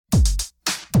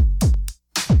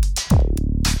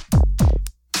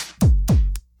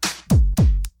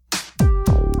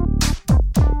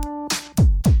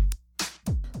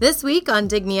This week on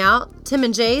Dig Me Out, Tim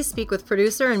and Jay speak with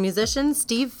producer and musician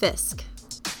Steve Fisk.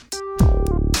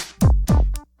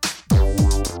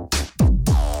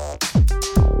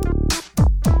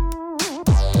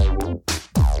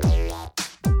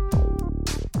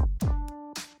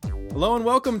 Hello and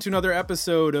welcome to another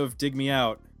episode of Dig Me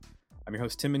Out. I'm your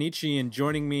host, Tim Minichi, and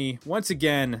joining me once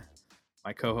again,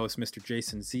 my co-host, Mr.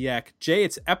 Jason Ziak. Jay,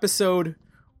 it's episode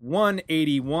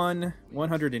 181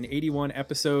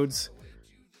 episodes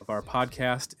of our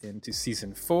podcast into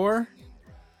season 4.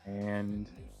 And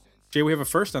Jay, we have a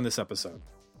first on this episode.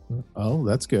 Oh,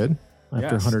 that's good.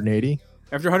 After Yes. 180.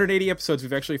 After 180 episodes,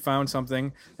 we've actually found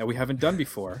something that we haven't done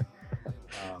before.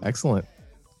 Excellent.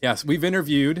 Yes, we've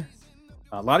interviewed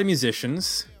a lot of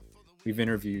musicians. We've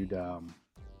interviewed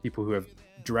people who have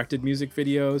directed music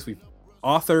videos. We've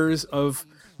authors of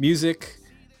music.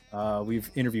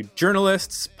 We've interviewed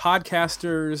journalists,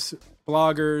 podcasters,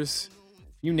 bloggers,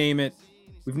 you name it.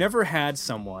 We've never had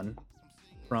someone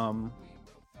from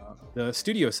the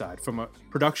studio side, from a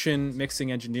production,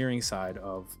 mixing, engineering side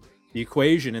of the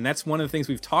equation. And that's one of the things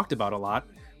we've talked about a lot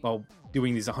while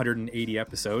doing these 180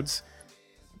 episodes.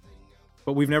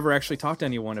 But we've never actually talked to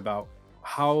anyone about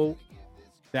how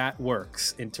that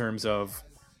works in terms of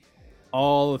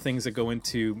all the things that go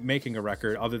into making a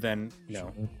record other than,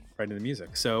 writing the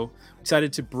music. So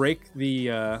decided to break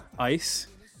the ice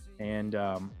and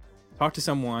talk to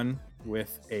someone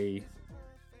with a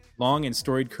long and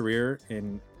storied career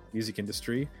in music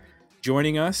industry.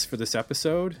 Joining us for this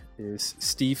episode is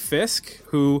Steve Fisk,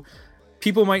 who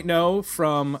people might know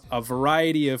from a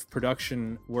variety of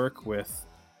production work with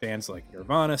bands like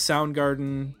Nirvana,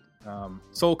 Soundgarden,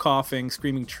 Soul Coughing,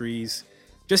 Screaming Trees,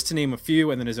 just to name a few,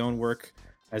 and then his own work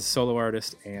as a solo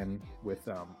artist and with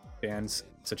bands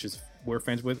such as we're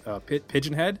friends with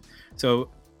Pigeon Head.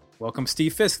 So welcome,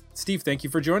 Steve Fisk. Steve, thank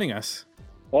you for joining us.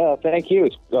 Thank you.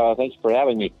 Thank you for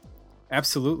having me.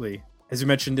 Absolutely. As you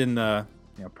mentioned in the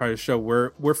prior show,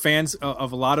 we're fans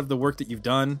of a lot of the work that you've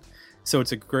done. So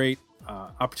it's a great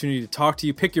opportunity to talk to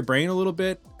you, pick your brain a little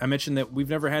bit. I mentioned that we've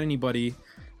never had anybody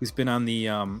who's been on the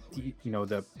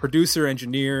the producer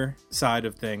engineer side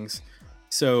of things.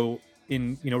 So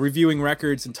in reviewing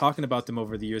records and talking about them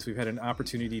over the years, we've had an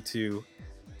opportunity to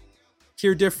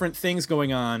hear different things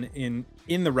going on in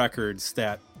the records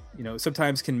that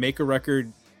sometimes can make a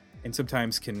record and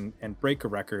sometimes can break a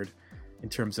record in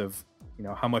terms of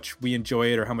how much we enjoy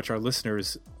it or how much our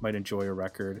listeners might enjoy a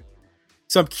record.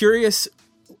 So I'm curious,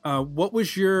 what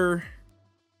was in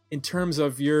terms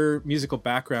of your musical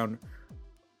background,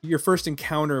 your first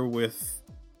encounter with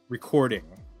recording?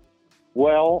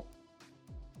 Well,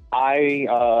 I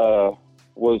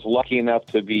was lucky enough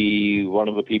to be one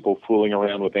of the people fooling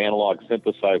around with analog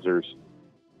synthesizers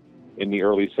in the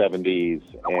early 70s,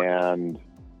 and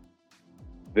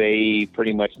they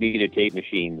pretty much needed tape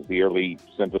machines. The early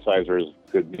synthesizers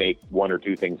could make one or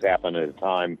two things happen at a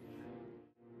time,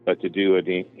 but to do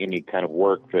any kind of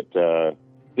work that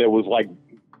there was like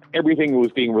everything that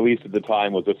was being released at the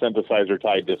time was a synthesizer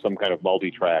tied to some kind of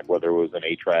multi-track, whether it was an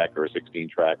 8-track or a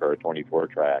 16-track or a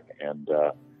 24-track. And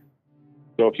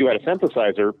so if you had a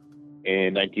synthesizer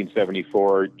in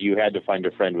 1974, you had to find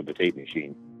a friend with a tape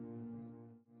machine.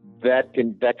 That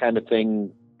kind of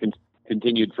thing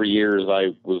continued for years.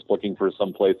 I was looking for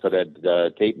some place that had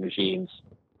tape machines,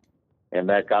 and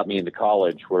that got me into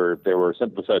college where there were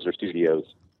synthesizer studios.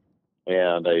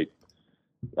 And I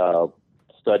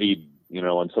studied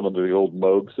on some of the old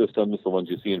Moog systems, the ones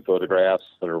you see in photographs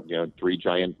that are, 3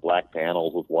 giant black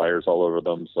panels with wires all over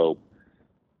them. So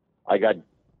I got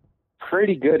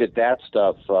pretty good at that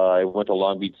stuff. I went to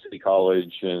Long Beach City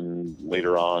College, and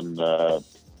later on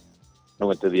I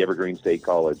went to the Evergreen State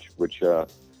College, which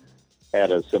had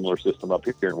a similar system up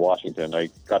here in Washington. I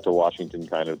got to Washington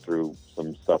kind of through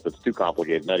some stuff that's too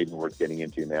complicated, not even worth getting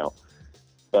into now.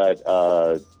 But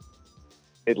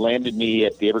it landed me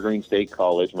at the Evergreen State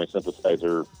College, my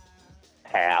synthesizer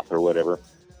path or whatever.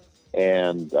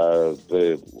 And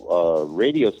the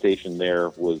radio station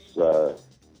there was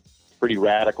pretty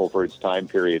radical for its time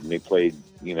period. And they played,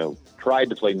 tried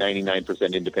to play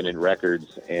 99% independent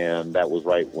records. And that was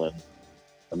right when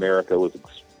America was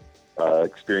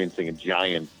experiencing a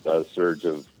giant surge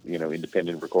of,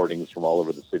 independent recordings from all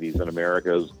over the cities in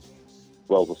America, as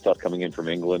well as the stuff coming in from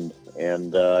England.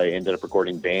 And I ended up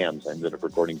recording bands. I ended up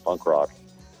recording punk rock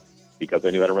because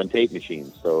I knew how to run tape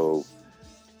machines. So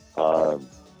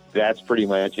that's pretty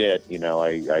much it.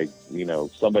 I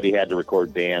somebody had to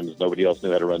record bands. Nobody else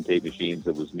knew how to run tape machines.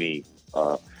 It was me.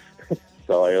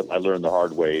 So I learned the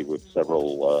hard way with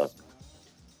several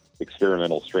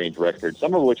experimental strange records,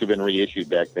 some of which have been reissued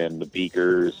back then, the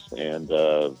Beakers and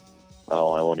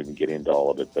Oh, I won't even get into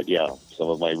all of it. But yeah, some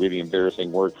of my really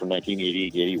embarrassing work from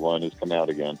 1980, 81 has come out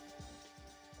again.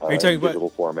 Are you talking about digital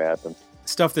format and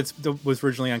stuff that was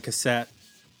originally on cassette?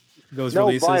 Those no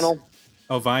releases? vinyl.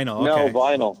 Oh, vinyl. No Okay.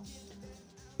 vinyl.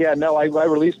 Yeah, no, I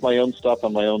released my own stuff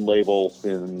on my own label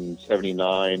in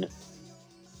 '79.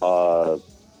 I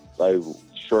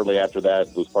shortly after that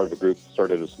was part of a group,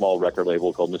 started a small record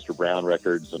label called Mr. Brown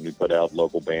Records, and we put out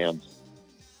local bands,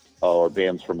 or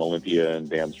bands from Olympia and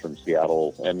bands from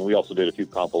Seattle. And we also did a few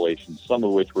compilations, some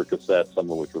of which were cassettes,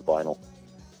 some of which were vinyl.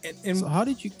 And So how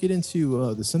did you get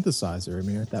into the synthesizer? I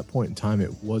mean, at that point in time,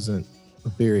 it wasn't a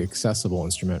very accessible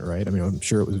instrument, right? I mean, I'm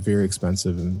sure it was very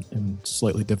expensive and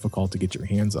slightly difficult to get your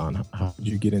hands on. How did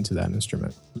you get into that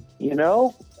instrument? You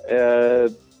know,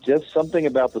 just something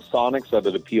about the sonics of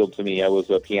it appealed to me. I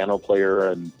was a piano player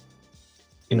and,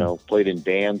 you know, played in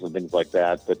bands and things like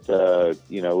that. But,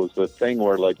 you know, it was a thing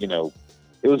where, like, you know,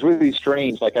 it was really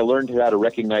strange. Like, I learned how to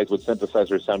recognize what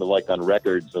synthesizers sounded like on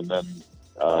records. And then,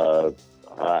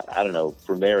 I don't know,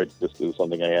 from there, it was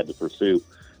something I had to pursue.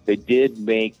 They did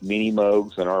make mini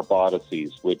Moogs and ARP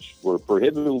Odysseys, which were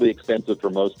prohibitively expensive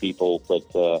for most people.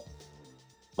 But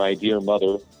my dear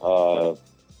mother,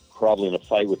 probably in a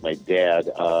fight with my dad,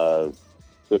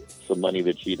 took some money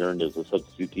that she'd earned as a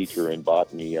substitute teacher and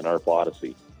bought me an ARP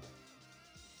Odyssey,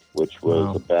 which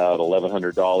was about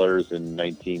 $1,100 in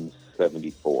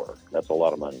 1974. That's a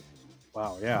lot of money.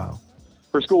 Wow, yeah.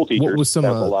 For school teachers, What was some,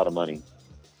 that's a lot of money.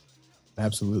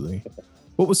 Absolutely.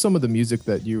 What was some of the music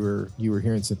that you were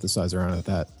hearing synthesizer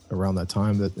around that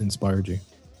time that inspired you?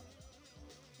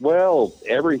 Well,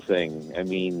 everything. I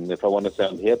mean, if I want to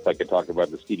sound hip, I could talk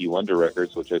about the Stevie Wonder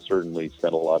records, which I certainly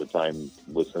spent a lot of time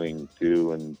listening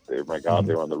to. And my God,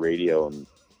 they were on the radio, and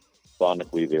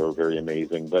sonically they were very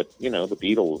amazing. But, you know, the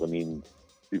Beatles, I mean,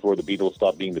 before the Beatles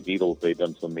stopped being the Beatles, they'd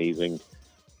done some amazing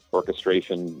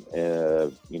orchestration,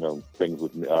 you know, things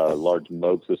with large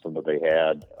Moog system that they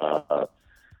had.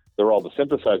 They were all the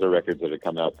synthesizer records that had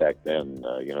come out back then,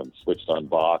 you know, switched on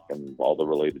Bach and all the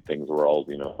related things were all,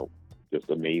 you know, just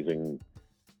amazing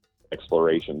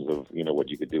explorations of, you know, what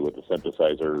you could do with the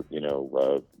synthesizer, you know,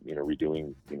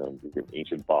 redoing, you know,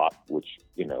 ancient Bach, which,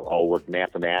 you know, all worked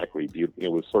mathematically.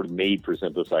 It was sort of made for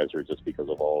synthesizer just because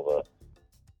of all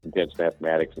the intense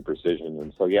mathematics and precision.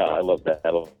 And so, yeah, I love that. I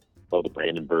love the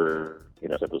Brandenburg, you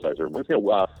know, synthesizer. You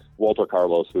know, Walter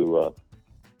Carlos, who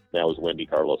now is Wendy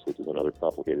Carlos, which is another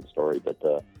complicated story. But,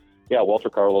 yeah, Walter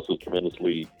Carlos was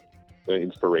tremendously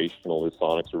inspirational. His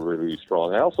sonics were really, really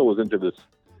strong. I also was into this,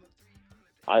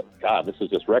 God, this is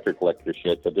just record collector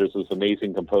shit, but there's this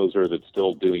amazing composer that's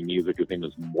still doing music. His name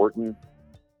is Morton.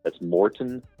 That's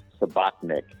Morton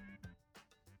Sabotnik.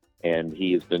 And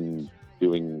he has been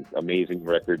doing amazing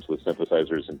records with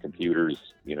synthesizers and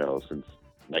computers, you know, since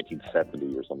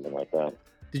 1970 or something like that.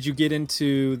 Did you get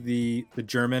into the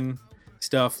German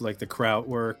stuff, like the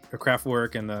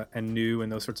Kraftwerk and New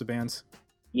and those sorts of bands?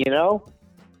 You know,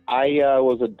 I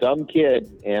was a dumb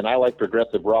kid, and I like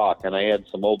progressive rock, and I had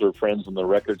some older friends in the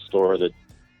record store that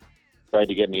tried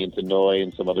to get me into Neu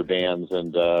and some other bands,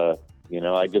 and, you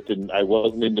know, I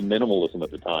wasn't into minimalism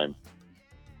at the time.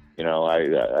 You know,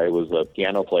 I was a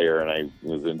piano player, and I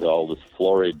was into all this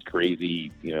florid,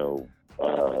 crazy, you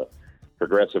know,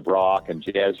 progressive rock and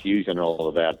jazz fusion and all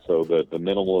of that. So the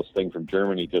minimalist thing from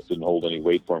Germany just didn't hold any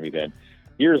weight for me then.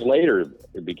 Years later,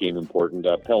 it became important.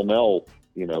 Pell Mell,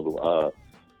 you know,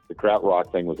 the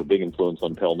krautrock thing was a big influence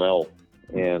on Pell Mell.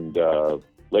 And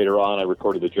later on, I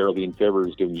recorded the Geraldine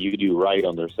Fivers doing You Do Right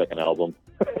on their second album,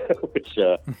 which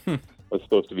was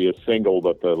supposed to be a single,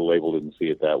 but the label didn't see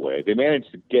it that way. They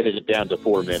managed to get it down to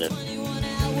 4 minutes.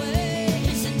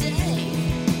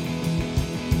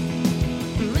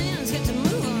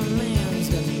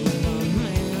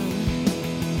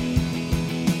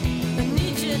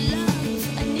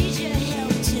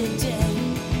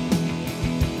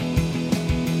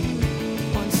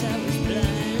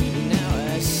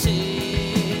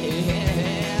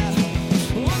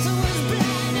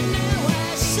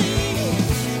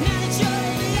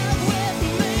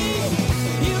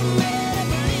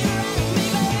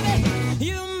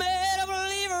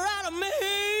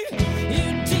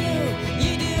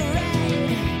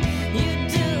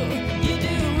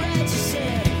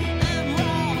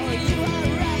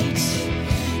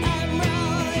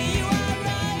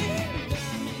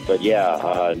 But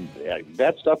yeah,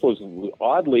 that stuff was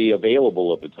oddly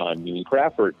available at the time. I mean,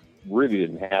 Kraftwerk really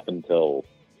didn't happen until,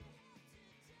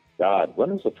 God,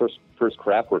 when was the first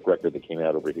Kraftwerk record that came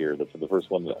out over here? The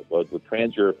first one, the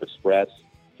Trans-Europe Express,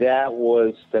 that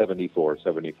was 74,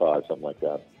 75, something like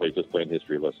that. They just playing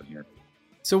history lesson here.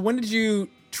 So when did you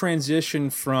transition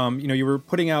from, you were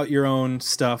putting out your own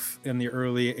stuff in the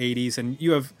early 80s, and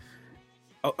you have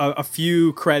a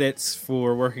few credits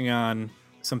for working on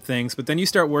some things, but then you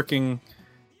start working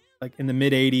like in the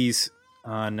mid 80s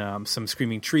on some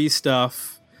Screaming Trees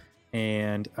stuff.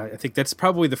 And I think that's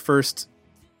probably the first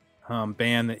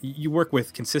band that you work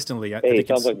with consistently. Hey, it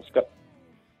sounds like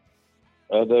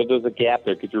there's a gap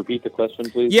there. Could you repeat the question,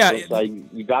 please? Yeah.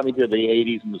 You got me to the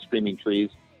 80s and the Screaming Trees.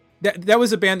 That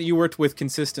was a band that you worked with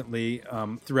consistently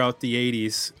throughout the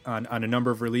 80s on a number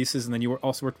of releases, and then you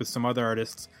also worked with some other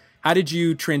artists. How did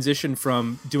you transition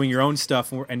from doing your own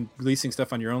stuff and releasing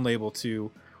stuff on your own label to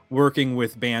working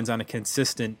with bands on a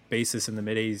consistent basis in the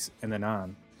mid-80s and then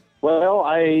on? Well,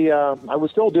 I was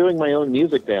still doing my own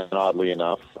music then, oddly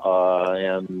enough,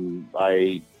 and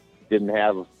I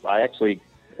actually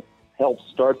helped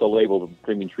start the label that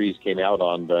Screaming Trees came out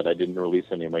on, but I didn't release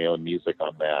any of my own music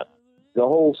on that. The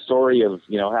whole story of,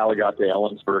 how I got to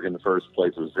Ellensburg in the first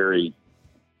place was very...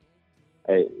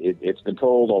 It's been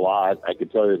told a lot. I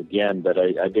could tell you it again, but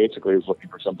I basically was looking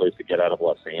for someplace to get out of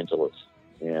Los Angeles,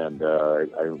 and I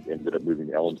ended up moving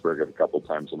to Ellensburg a couple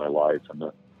times in my life. And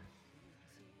the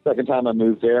second time I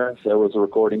moved there was a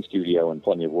recording studio and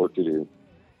plenty of work to do.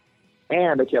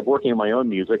 And I kept working on my own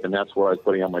music, and that's where I was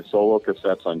putting on my solo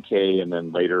cassettes on K, and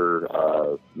then later,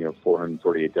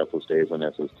 448 Deathless Days on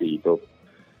SST. Both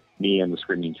me and the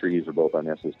Screaming Trees are both on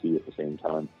SST at the same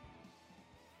time.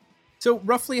 So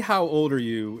roughly how old are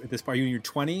you at this point? Are you in your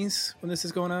 20s when this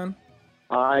is going on?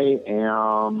 I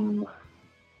am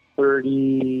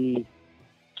 32.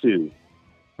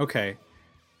 Okay.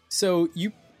 So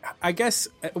I guess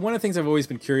one of the things I've always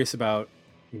been curious about,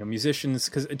 musicians,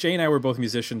 because Jay and I were both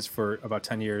musicians for about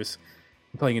 10 years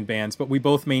playing in bands, but we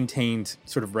both maintained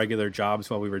sort of regular jobs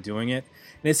while we were doing it.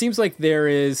 And it seems like there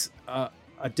is a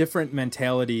different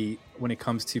mentality when it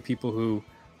comes to people who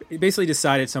basically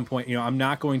decide at some point, I'm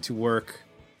not going to work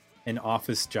an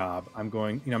office job. I'm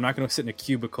not going to sit in a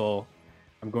cubicle.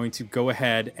 I'm going to go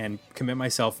ahead and commit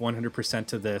myself 100%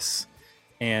 to this.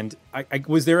 And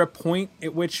was there a point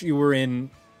at which you were in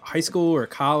high school or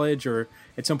college or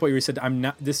at some point you said,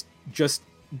 just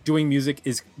doing music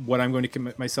is what I'm going to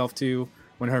commit myself to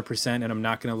 100%, and I'm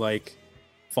not going to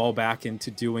fall back into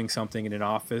doing something in an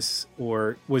office?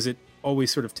 Or was it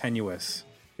always sort of tenuous?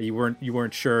 You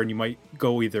weren't sure, and you might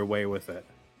go either way with it?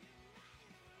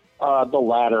 The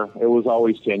latter. It was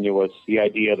always tenuous. The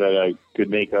idea that I could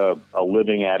make a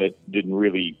living at it didn't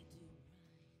really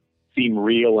seem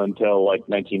real until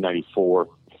 1994.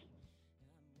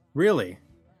 Really?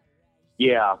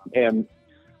 Yeah, and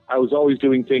I was always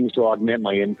doing things to augment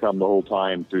my income the whole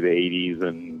time through the 80s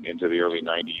and into the early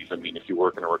 90s. I mean, if you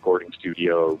work in a recording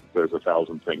studio, there's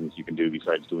 1,000 things you can do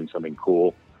besides doing something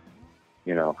cool.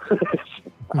 I know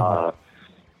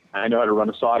how to run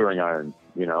a soldering iron,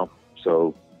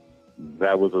 so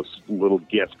that was a little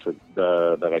gift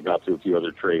that I got through a few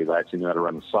other trades. I actually knew how to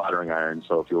run a soldering iron,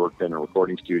 so if you worked in a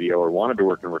recording studio or wanted to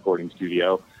work in a recording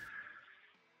studio,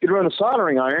 you'd run a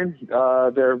soldering iron.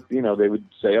 They would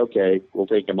say, okay, we'll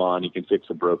take him on. He can fix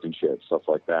the broken shit, stuff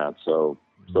like that. So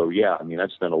yeah, I mean, I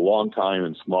spent a long time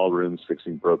in small rooms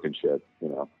fixing broken shit,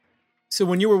 So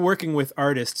when you were working with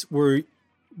artists, were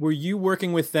you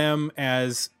working with them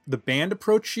as the band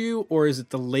approached you, or is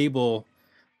it the label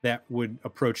that would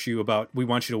approach you about, we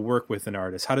want you to work with an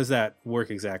artist? How does that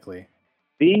work exactly?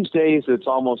 These days, it's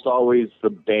almost always the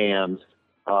band,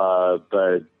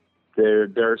 but there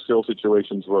are still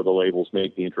situations where the labels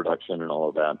make the introduction and all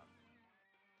of that.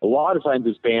 A lot of times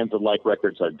it's bands that like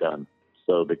records I've done,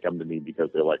 so they come to me because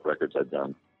they like records I've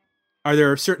done. Are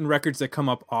there certain records that come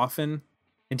up often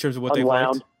in terms of what they've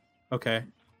liked? Okay.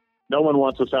 No one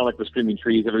wants to sound like the Screaming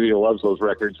Trees. Everybody loves those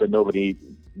records, but nobody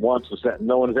wants to sound.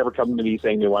 No one has ever come to me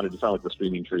saying they wanted to sound like the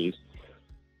Screaming Trees.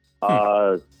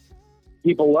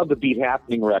 People love the Beat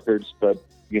Happening records, but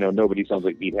nobody sounds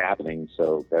like Beat Happening.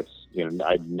 So that's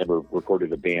I've never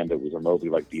recorded a band that was remotely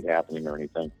like Beat Happening or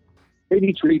anything.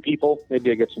 Maybe Tree People. Maybe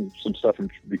I get some stuff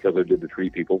because I did the Tree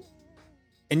People.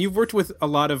 And you've worked with a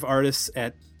lot of artists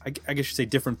at, I guess you should say,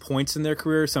 different points in their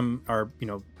career. Some are,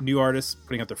 new artists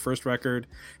putting out their first record,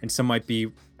 and some might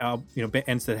be,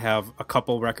 bands that have a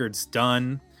couple records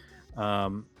done,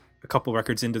 a couple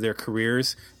records into their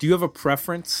careers. Do you have a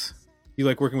preference? Do you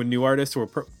like working with new artists or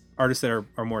artists that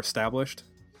are more established?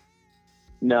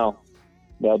 No,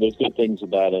 there's good things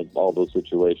about it, all those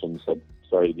situations. I'm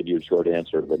sorry to give you a short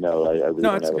answer, but no, I really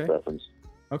don't have a preference.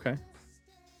 Okay.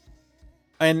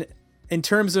 And in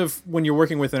terms of when you're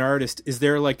working with an artist, is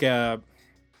there a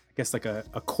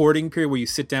courting period where you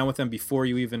sit down with them before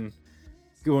you even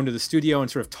go into the studio and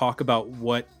sort of talk about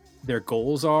what their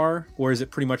goals are, or is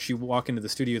it pretty much you walk into the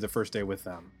studio the first day with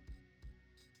them?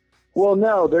 Well,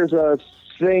 no, there's a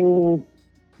thing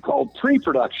called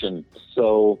pre-production.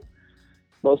 So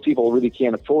most people really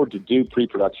can't afford to do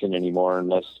pre-production anymore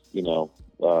unless,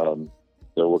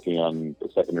 they're working on the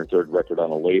second or third record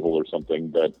on a label or something.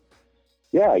 But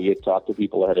yeah, you talk to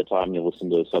people ahead of time. You listen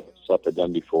to stuff they've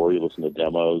done before. You listen to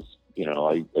demos.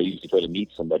 I usually try to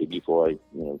meet somebody before I,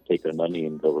 take their money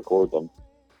and go record them.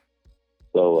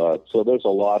 So there's a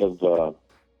lot of,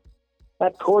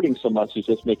 not courting so much as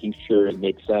just making sure it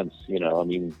makes sense.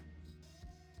 It's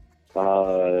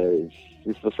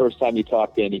the first time you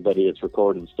talk to anybody that's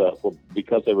recorded stuff. Well,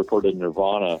 because I recorded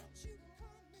Nirvana,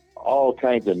 all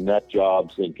kinds of nut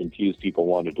jobs and confused people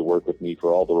wanted to work with me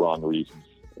for all the wrong reasons.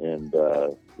 And,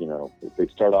 if they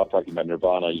start off talking about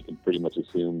Nirvana, you can pretty much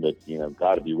assume that,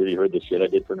 God, have you really heard the shit I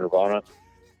did for Nirvana?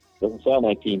 Doesn't sound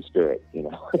like Team Spirit,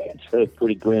 It's a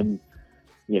pretty grim,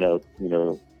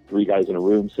 three guys in a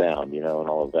room sound, and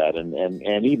all of that.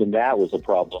 And even that was a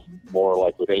problem more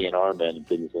like with A&R men and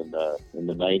things in the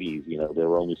 90s. There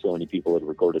were only so many people that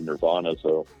recorded Nirvana,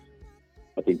 so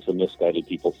I think some misguided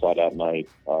people sought out my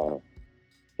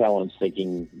talents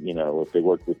thinking, if they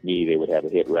worked with me, they would have a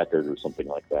hit record or something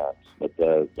like that. But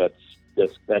that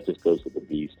just goes with the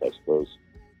beast, I suppose.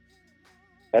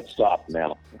 That stopped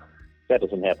now. That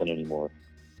doesn't happen anymore.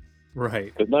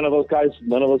 Right. Because none of those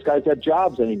guys have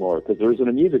jobs anymore because there isn't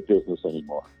a music business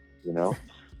anymore,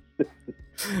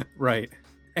 Right.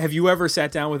 Have you ever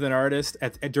sat down with an artist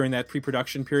during that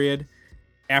pre-production period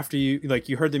after you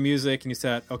heard the music and you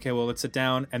said, okay, well, let's sit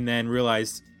down, and then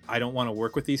realized I don't want to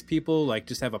work with these people,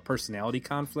 just have a personality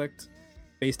conflict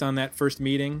based on that first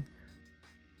meeting?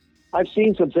 I've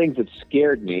seen some things that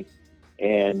scared me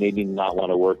and made me not want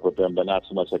to work with them, but not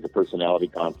so much like a personality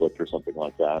conflict or something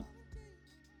like that.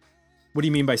 What do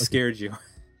you mean by scared you?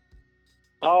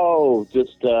 Oh,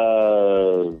 just,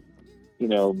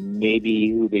 maybe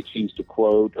who they choose to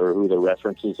quote or who the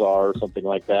references are or something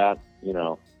like that,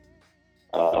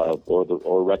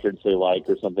 or records they like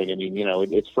or something. I mean,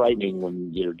 it's frightening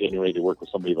when you're getting ready to work with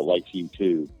somebody that likes you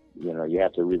too. You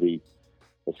have to really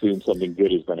assume something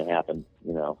good is going to happen,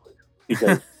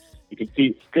 because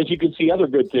you can see other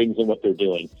good things in what they're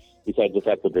doing besides the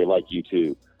fact that they like you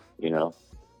too,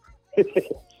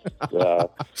 So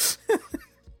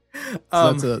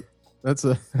that's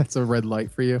a red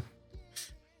light for you.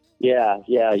 Yeah,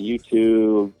 you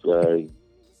too.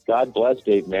 God bless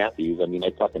Dave Matthews. I mean, I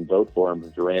fucking vote for him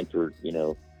if he ran for,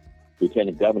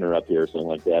 lieutenant governor up here or something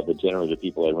like that. But generally, the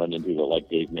people I run into that like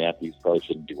Dave Matthews probably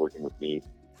shouldn't be working with me.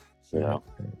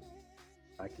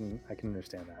 I can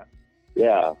understand that.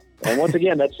 Yeah, and once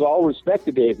again, that's all respect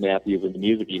to Dave Matthews and the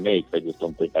music he makes. I just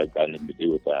don't think I've got anything to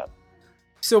do with that.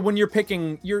 So when you're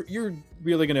picking, you're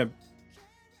really gonna,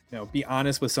 be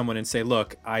honest with someone and say,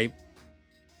 look, I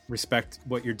respect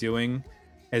what you're doing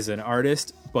as an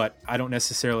artist, but I don't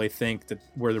necessarily think that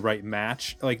we're the right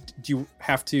match. Do you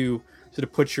have to sort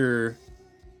of put your,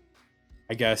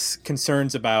 I guess,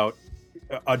 concerns about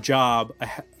a job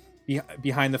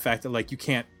behind the fact that you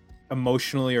can't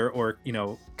emotionally or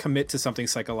commit to something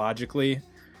psychologically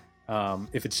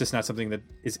if it's just not something that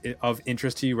is of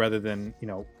interest to you, rather than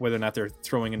whether or not they're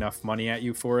throwing enough money at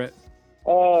you for it?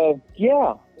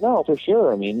 Yeah, no, for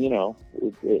sure. I mean,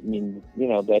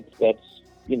 that's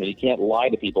you can't lie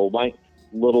to people. My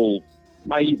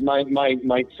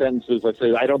sentence is, I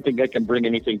say, I don't think I can bring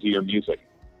anything to your music.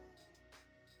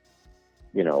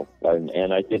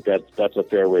 And I think that's a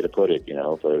fair way to put it.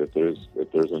 If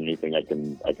there's anything I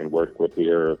can work with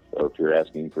here, or if you're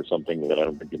asking for something that I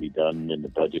don't think can be done in the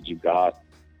budget you've got,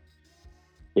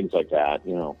 things like that.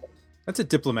 That's a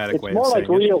diplomatic way of saying it. It's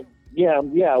more like real. Yeah,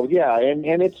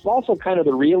 and it's also kind of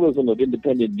the realism of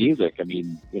independent music. I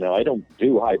mean, I don't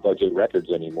do high budget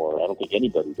records anymore. I don't think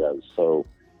anybody does. So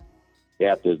you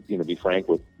have to, be frank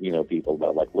with, people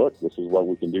about look, this is what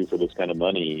we can do for this kind of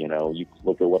money. You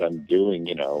look at what I'm doing.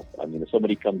 I mean, if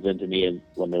somebody comes into me and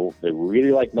when they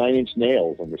really like Nine Inch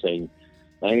Nails and they're saying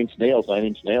 9 Inch Nails, I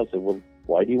say, well,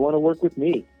 why do you want to work with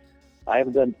me? I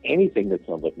haven't done anything that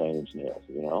sounds like 9 Inch Nails.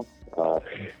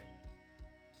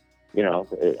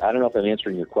 I don't know if I'm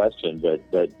answering your question, but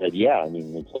yeah, I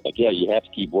mean, it's you have to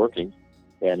keep working,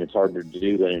 and it's harder to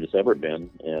do than it's ever been.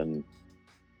 And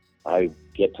I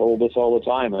get told this all the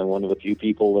time. I'm one of the few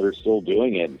people that are still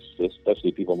doing it,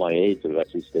 especially people my age that have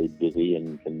actually stayed busy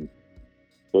and can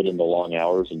put in the long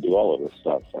hours and do all of this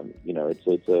stuff. And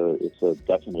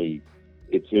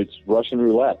it's Russian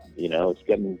roulette. It's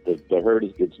getting the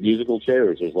herd it's musical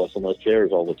chairs. There's less and less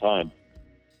chairs all the time.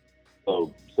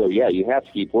 So yeah, you have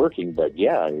to keep working. But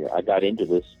yeah, I got into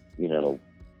this,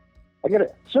 I get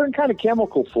a certain kind of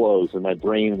chemical flows in my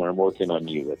brain when I'm working on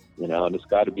music, and it's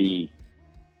got to be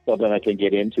something I can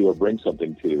get into or bring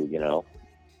something to,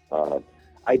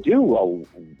 I do a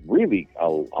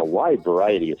wide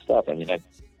variety of stuff. I mean, I've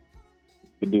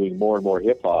been doing more and more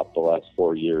hip hop the last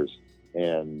 4 years,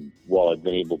 and while I've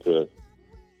been able to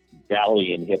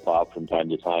dally in hip hop from time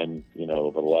to time,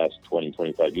 over the last 20,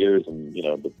 25 years, and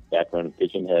the background of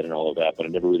Pigeon Head and all of that, but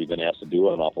I've never really been asked to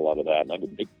do an awful lot of that, and I have a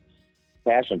big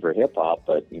passion for hip hop,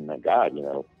 but God,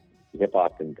 hip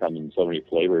hop can come in so many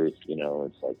flavors.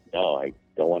 It's like, no, I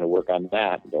don't want to work on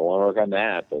that. But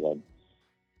I've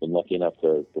been lucky enough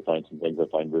to find some things I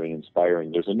find very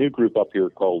inspiring. There's a new group up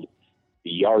here called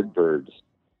the Yardbirds,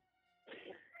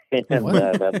 and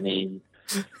that means,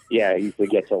 yeah, he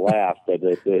gets a laugh. But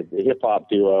the hip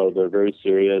hop duo, they're very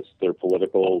serious. They're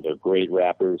political. They're great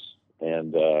rappers,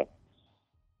 and I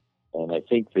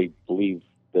think they believe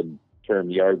the term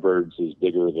Yardbirds is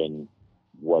bigger than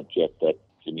what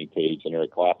Jimmy Page and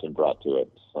Eric Clapton brought to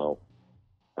it. So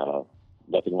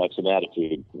nothing like some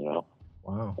attitude,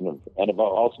 Wow. And I've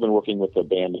also been working with a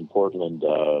band in Portland,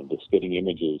 the Spitting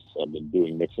Images. I've been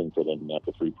doing mixing for them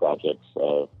after 3 projects.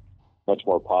 Much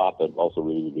more pop, but also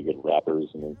really, really good rappers,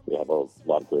 and they have a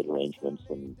lot of great arrangements.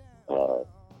 And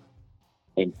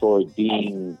for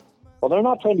being, well, they're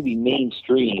not trying to be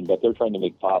mainstream, but they're trying to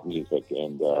make pop music.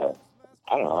 And I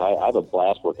don't know, I have a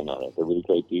blast working on it. They're really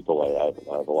great people. I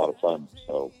have a lot of fun.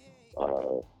 So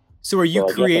are you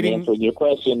creating? I'm answering your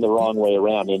question the wrong way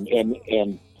around,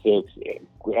 and to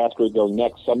ask where to go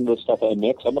next. Some of the stuff I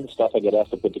mix, some of the stuff I get asked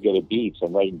to put together beats.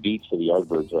 I'm writing beats for the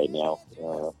Yardbirds right now.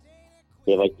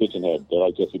 They like Pigeon Head. They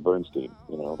like Jesse Bernstein.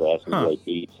 They ask me to write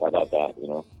beats. How about that?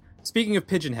 Speaking of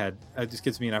Pigeon Head, it just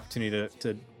gives me an opportunity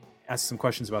to ask some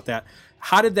questions about that.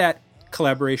 How did that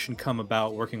collaboration come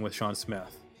about, working with Sean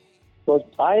Smith? Well,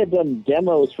 I had done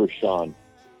demos for Sean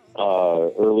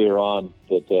earlier on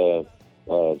that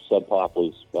Sub Pop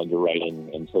was underwriting,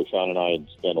 and so Sean and I had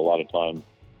spent a lot of time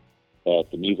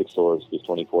at the Music Source, this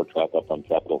 24-track up on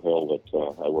Capitol Hill that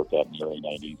I worked at in the early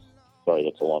 90s. Sorry,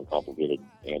 that's a long, complicated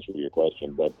answer to your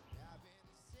question, but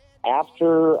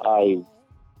after I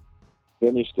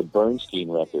finished the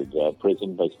Bernstein record,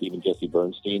 Prison by Steve and Jesse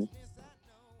Bernstein,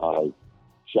 Sean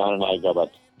and I got about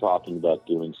talking about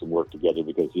doing some work together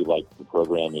because he liked the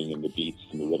programming and the beats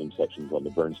and the rhythm sections on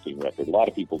the Bernstein record. A lot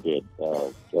of people did.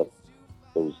 That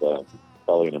was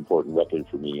probably an important record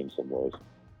for me in some ways.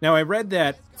 Now, I read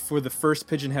that for the first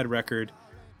Pigeon Head record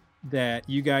that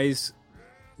you guys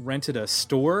rented a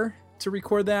store to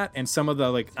record that, and some of the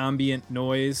like ambient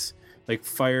noise, like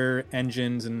fire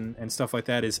engines and stuff like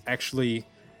that, is actually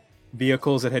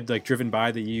vehicles that had like driven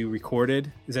by that you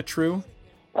recorded. Is that true?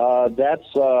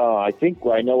 I think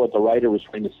I know what the writer was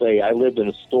trying to say. I lived in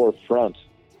a storefront.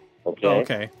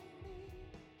 Okay.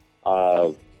 Oh,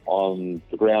 okay. On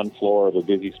the ground floor of a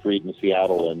busy street in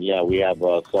Seattle, and yeah, we have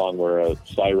a song where a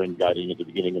siren got in at the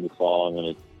beginning of the song, and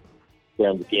it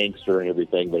sounds gangster and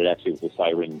everything, but it actually was a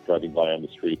siren driving by on the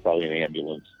street, probably an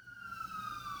ambulance.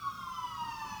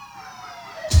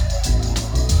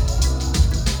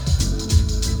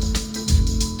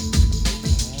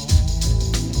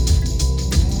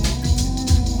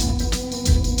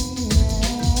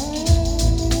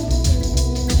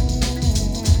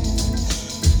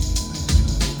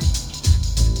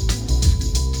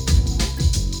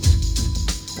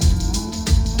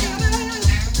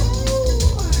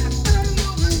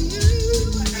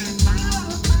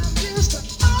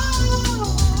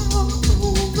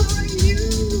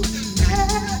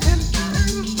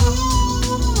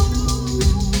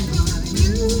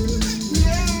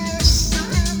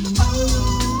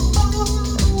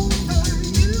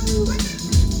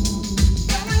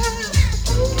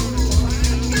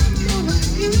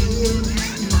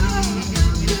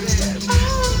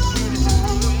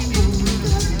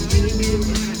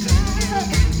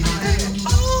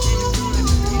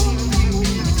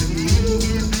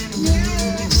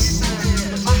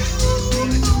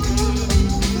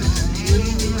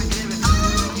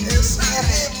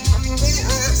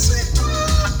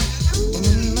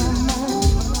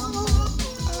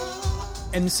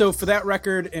 And so for that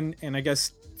record, and I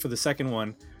guess for the second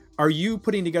one, are you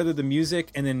putting together the music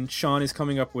and then Sean is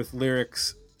coming up with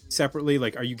lyrics separately?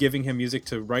 Like, are you giving him music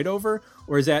to write over?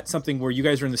 Or is that something where you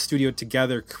guys are in the studio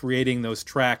together creating those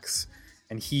tracks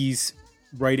and he's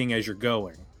writing as you're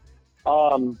going?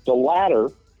 The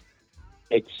latter,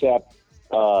 except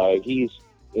he's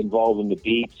involved in the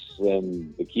beats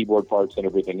and the keyboard parts and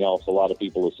everything else. A lot of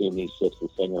people assume he's just the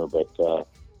singer, but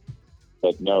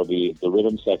no, the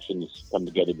rhythm sections come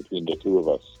together between the two of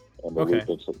us, and the loop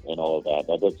and all of that.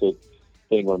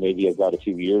 thing where maybe I've got a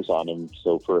few years on him.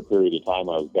 So for a period of time,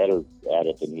 I was better at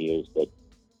it than he is. But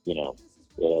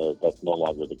that's no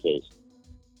longer the case.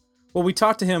 Well, we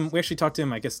actually talked to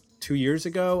him, I guess, 2 years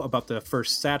ago about the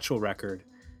first Satchel record.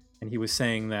 And he was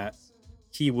saying that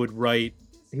he would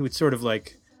sort of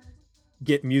like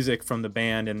get music from the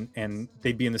band and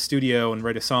they'd be in the studio and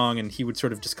write a song and he would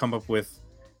sort of just come up with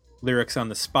lyrics on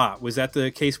the spot. Was that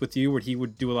the case with you, where he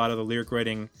would do a lot of the lyric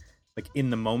writing like in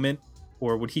the moment,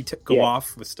 or would he go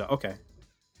off with stuff? Okay.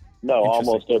 No,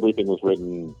 almost everything was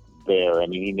written there. I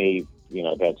mean, he may,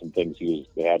 have had some things he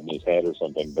had in his head or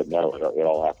something, but no, it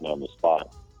all happened on the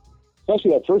spot.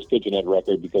 Especially that first Pigeonhead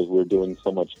record, because we were doing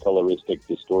so much coloristic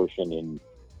distortion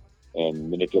and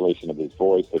manipulation of his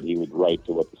voice that he would write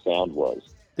to what the sound was.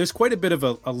 There's quite a bit of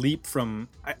a leap from,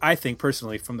 I think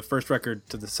personally, from the first record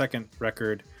to the second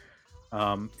record.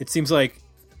 It seems like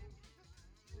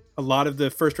a lot of the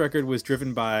first record was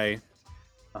driven by,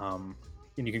 and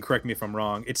you can correct me if I'm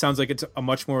wrong, it sounds like it's a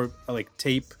much more like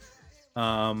tape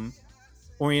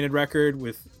oriented record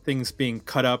with things being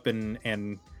cut up,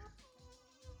 and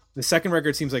the second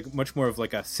record seems like much more of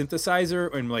like a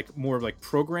synthesizer and like more of like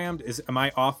programmed. Am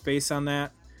I off base on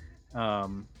that?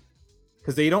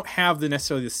 Because they don't have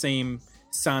necessarily the same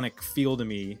sonic feel to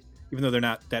me, even though they're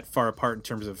not that far apart in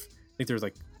terms of, I think there's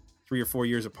like 3 or 4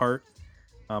 years apart,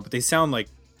 but they sound like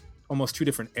almost two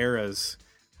different eras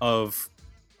of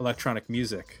electronic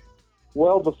music.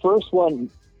 Well, the first one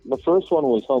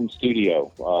was home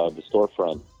studio, the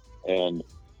storefront, and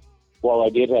while I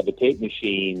did have a tape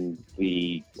machine,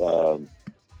 the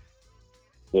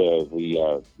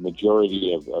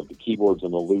majority of the keyboards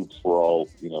and the loops were all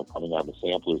coming out of the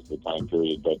samplers at the time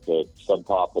period. But the Sub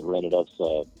Pop had rented us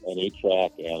an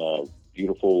 8-track and a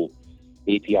beautiful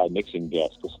API mixing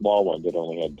desk, a small one that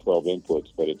only had 12 inputs,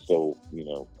 but it still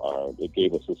it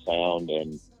gave us a sound.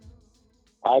 And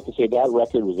I have to say that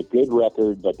record was a good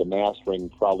record, but the mastering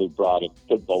probably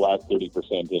took the last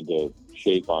 30% into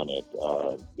shape on it.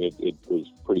 It was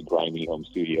pretty grimy home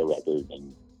studio record,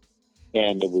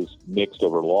 and it was mixed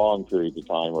over long periods of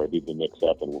time where I'd either mix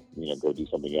up and go do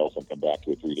something else and come back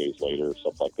to it 3 days later or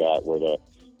stuff like that. Where the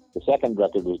second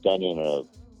record was done in a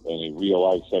real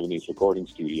live 70s recording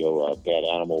studio, Bad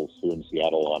Animals here in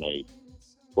Seattle, on a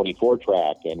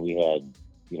 24-track, and we had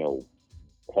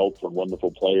help from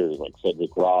wonderful players like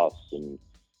Cedric Ross and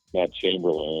Matt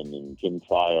Chamberlain and Kim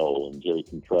File and Jerry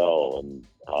Cantrell and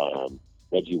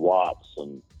Reggie Watts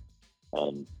and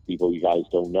people you guys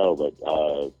don't know,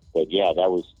 but yeah,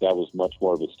 that was much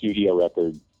more of a studio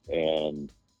record, and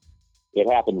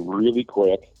it happened really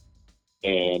quick.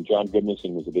 And John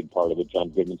Goodmanson was a big part of it. John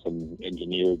Goodmanson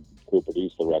engineered,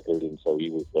 co-produced the record, and so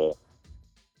he was the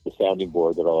sounding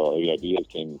board that all the ideas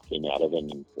came out of,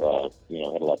 and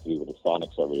had a lot to do with the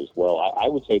sonics of it as well. I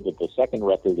would say that the second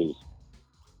record is,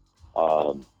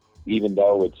 even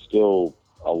though it's still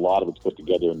a lot of it's put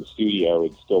together in the studio,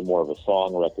 it's still more of a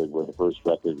song record, where the first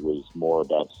record was more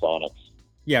about sonics.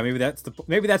 Yeah, maybe that's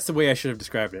the way I should have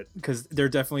described it, because there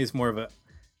definitely is more of a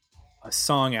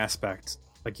song aspect,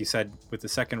 like you said, with the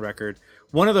second record.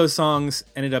 One of those songs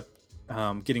ended up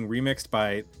getting remixed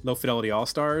by Low Fidelity All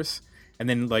Stars, and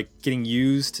then like getting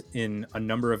used in a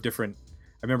number of different.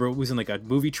 I remember it was in like a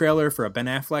movie trailer for a Ben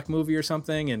Affleck movie or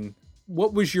something. And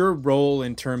what was your role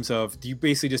in terms of? Do you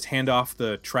basically just hand off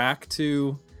the track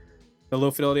to the Low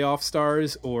Fidelity All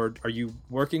Stars, or are you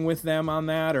working with them on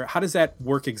that, or how does that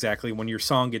work exactly when your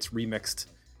song gets remixed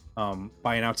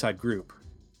by an outside group?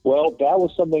 Well, that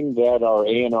was something that our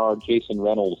A&R Jason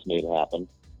Reynolds made happen,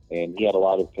 and he had a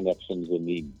lot of connections in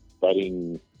the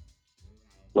budding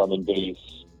drum and bass,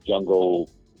 jungle,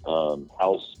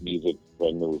 house music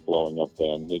when it was blowing up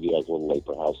then. Maybe I was a little late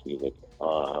for house music.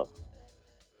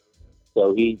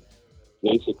 So he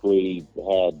basically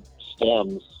had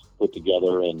stems put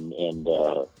together and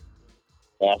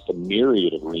asked a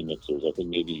myriad of remixers. I think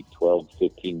maybe 12,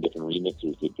 15 different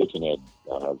remixers did Pigeonhead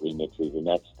remixes, and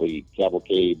that's the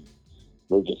Cavalcade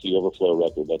Emergency Overflow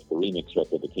record. That's the remix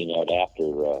record that came out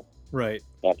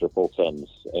after Full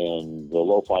Sentence. And the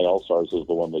Lo-Fi All-Stars was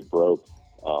the one that broke.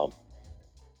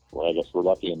 Well, I guess we're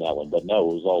lucky in that one. But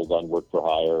no, it was all done work for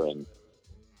hire, and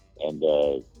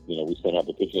we sent out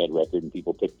the Pigeonhead record, and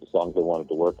people picked the songs they wanted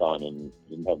to work on and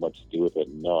didn't have much to do with it.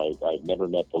 And no, I've never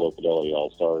met the Low Fidelity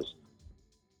All-Stars.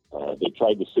 They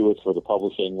tried to sue us for the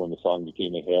publishing when the song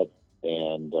became a hit,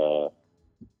 and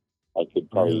I could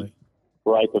probably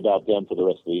gripe about them for the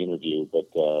rest of the interview, but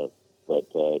no,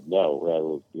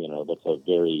 that's a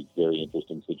very, very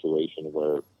interesting situation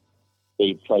where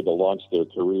they tried to launch their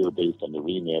career based on the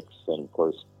remix, and of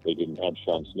course they didn't have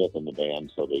Sean Smith in the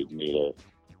band, so they made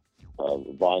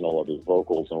vinyl of his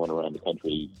vocals and went around the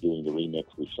country doing the remix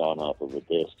with Sean off of a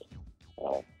disc.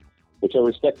 Which I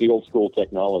respect the old school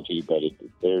technology, but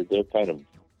they're kind of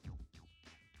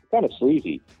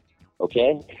sleazy.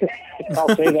 Okay,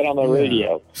 I'll say that on the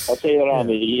radio. I'll say that on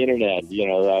the internet. You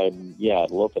know, the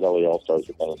Low Fidelity All Stars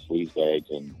are kind of sleaze bags,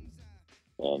 and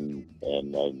I'm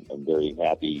very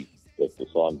happy that the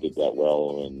song did that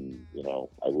well. And you know,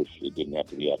 I wish it didn't have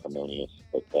to be acrimonious,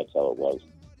 but that's how it was.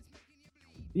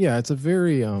 Yeah, it's a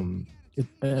very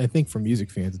I think for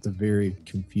music fans, it's a very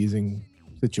confusing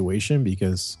situation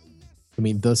because, I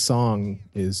mean, the song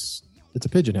it's a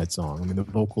Pigeonhead song. I mean, the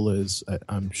vocal is,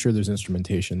 I'm sure there's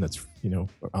instrumentation that's, you know,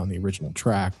 on the original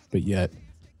track, but yet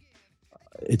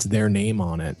it's their name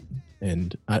on it.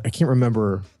 And I can't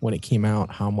remember when it came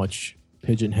out how much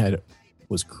Pigeonhead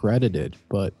was credited,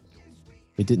 but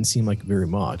it didn't seem like very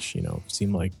much, you know. It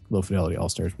seemed like Low Fidelity All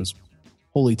Stars was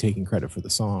wholly taking credit for the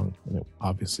song. And it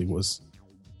obviously was,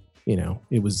 you know,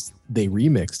 they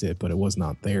remixed it, but it was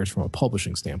not theirs from a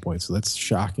publishing standpoint. So that's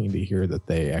shocking to hear that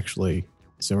they actually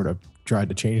sort of tried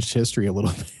to change history a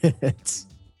little bit.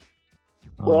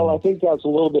 Well, I think that's a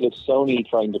little bit of Sony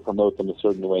trying to promote them a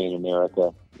certain way in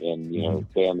America, and you know,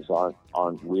 fans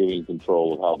aren't really in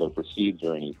control of how they're perceived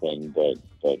or anything. But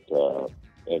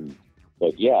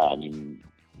yeah, I mean,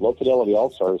 Low Fidelity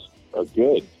All Stars are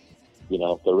good. You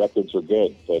know, the records are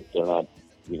good, but they're not.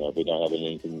 You know, they don't have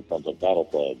anything that sounds like Battle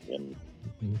Flag, and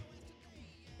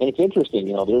it's interesting.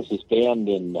 You know, there's this band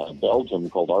in Belgium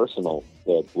called Arsenal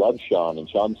that loves Sean, and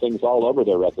Sean sings all over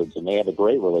their records, and they have a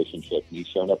great relationship. And he's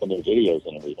shown up in their videos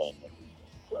and everything.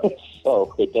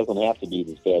 So it doesn't have to be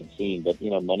this bad scene, but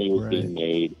you know, money was being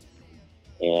made.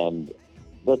 And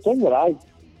the thing that I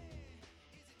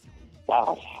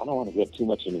don't want to get too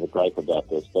much into the gripe about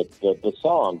this, but the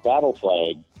song Battle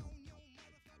Flag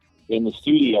in the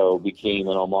studio became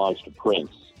an homage to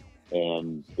Prince.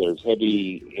 And there's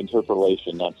heavy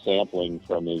interpolation, not sampling,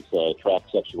 from his track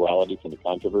Sexuality from the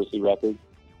Controversy record.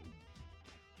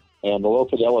 And the Low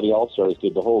Fidelity All Stars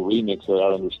did the whole remix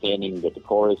without understanding that the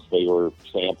chorus they were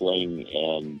sampling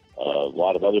and a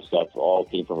lot of other stuff all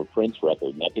came from a Prince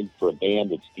record. And I think for a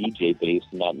band that's DJ-based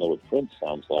and not know what Prince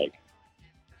sounds like,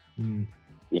 you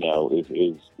know,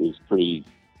 is pretty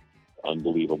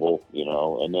unbelievable, you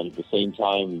know. And then at the same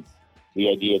time, the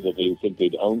idea that they think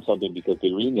they'd own something because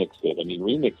they remixed it. I mean,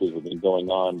 remixes have been going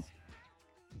on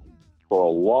for a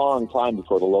long time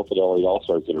before the Low Fidelity All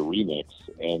Stars did a remix,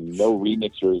 and no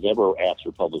remixer has ever asked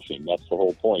for publishing. That's the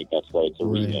whole point. That's why it's a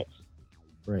remix.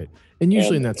 Right. And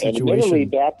usually in that situation... go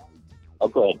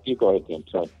ahead. You go ahead, Tim.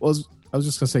 Sorry. Well, I was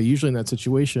just going to say, usually in that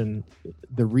situation,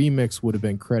 the remix would have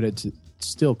been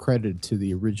still credited to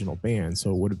the original band,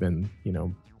 so it would have been, you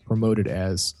know, promoted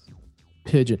as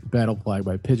Battle Flag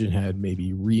by Pigeonhead,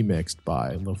 maybe remixed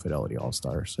by Low Fidelity All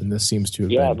Stars, and this seems to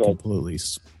have been completely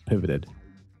pivoted.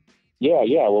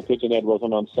 Yeah. Well, Pigeonhead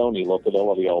wasn't on Sony. Low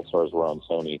Fidelity All Stars were on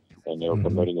Sony, and they were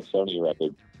promoting a Sony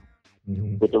record.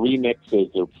 But the remix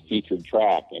is their featured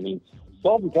track. I mean,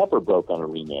 Salt and Pepper broke on a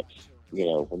remix. You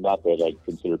know, not that I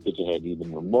consider Pigeonhead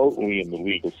even remotely in the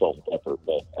league of Salt and Pepper,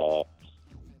 but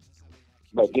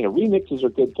you know, remixes are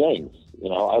good things. You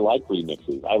know, I like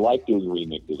remixes. I like doing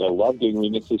remixes. I love doing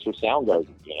remixes for Soundgarden,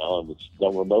 you know, which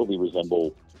don't remotely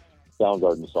resemble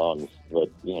Soundgarden songs. But,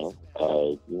 you know,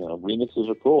 remixes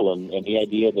are cool. And the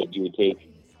idea that you would take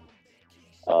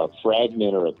a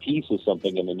fragment or a piece of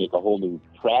something and then make a whole new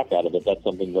track out of it, that's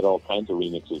something that all kinds of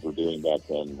remixes were doing back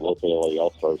then. Low Fidelity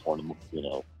All Stars weren't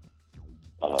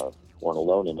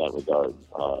alone in that regard.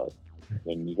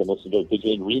 And you can listen to a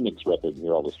Pigeonhead remix record and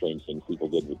hear all the strange things people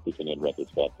did with Pigeonhead records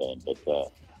back then. But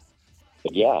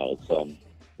yeah,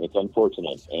 it's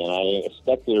unfortunate, and I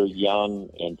expect they're young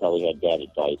and probably had bad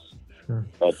advice. Sure.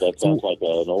 But that sounds like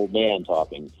an old man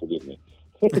talking. Forgive me.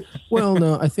 Well,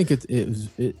 no, I think it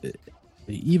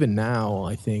even now.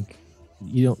 I think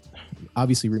you don't.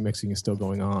 Obviously, remixing is still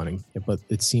going on, but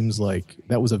it seems like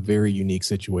that was a very unique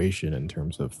situation in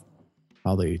terms of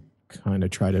how they kind of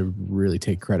try to really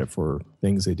take credit for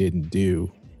things they didn't do.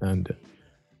 And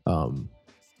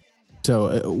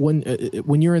so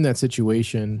when you're in that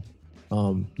situation,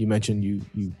 you mentioned you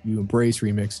embrace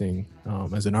remixing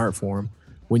as an art form.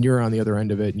 When you're on the other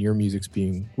end of it and your music's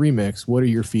being remixed, what are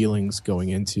your feelings going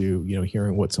into, you know,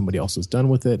 hearing what somebody else has done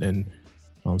with it? And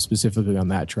specifically on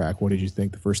that track, what did you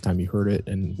think the first time you heard it,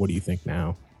 and what do you think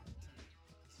now?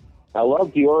 I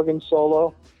love the organ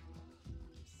solo.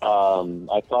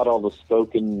 I thought all the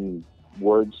spoken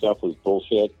word stuff was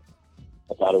bullshit.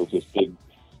 I thought it was just big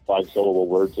 5-syllable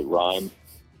words that rhymed.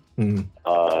 And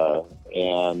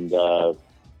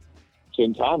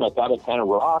same time, I thought it kind of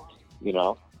rocked, you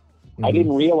know. I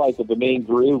didn't realize that the main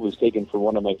groove was taken from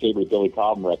one of my favorite Billy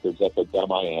Cobham records. That's how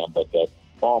dumb I am. But that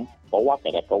bomb, bomb,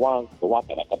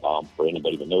 for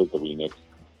anybody that knows the remix.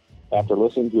 After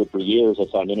listening to it for years, I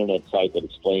saw an internet site that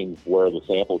explained where the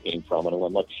sample came from, and I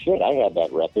went, like, shit, I had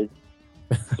that record.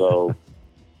 So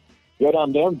good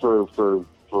on them for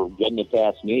getting it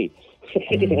past me.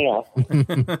 Yeah.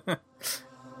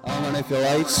 I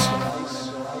manipulate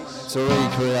to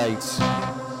recreate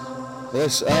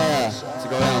this air to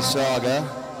go down Saga.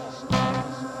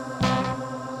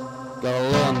 Gotta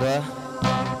launder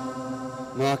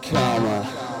my karma.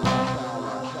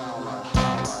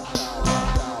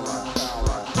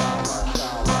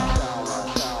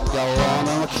 Gotta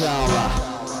launder my karma.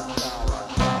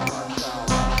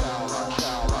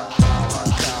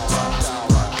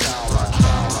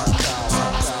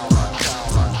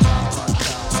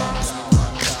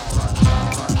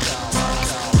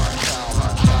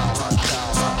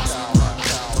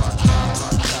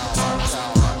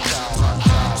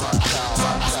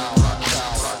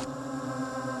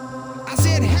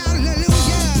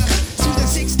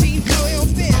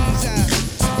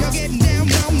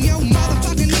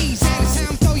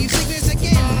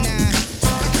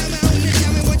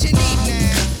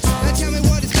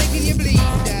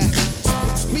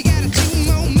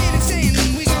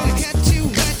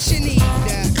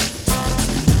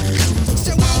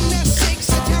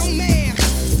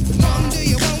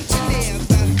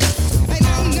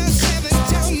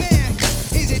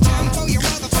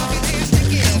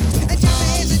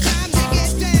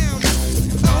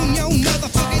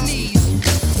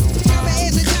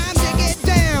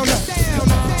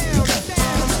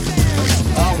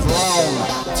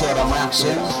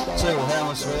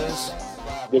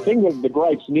 The thing that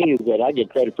gripes me is that I get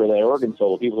credit for that organ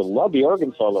solo. People that love the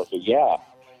organ solo. So yeah,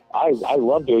 I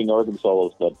love doing organ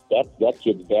solos, but that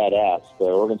kid's badass. The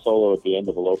organ solo at the end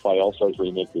of the Lo-Fi All-Stars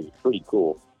remix is pretty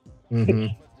cool. Mm-hmm.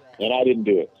 And I didn't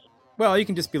do it. Well, you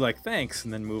can just be like, thanks,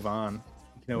 and then move on.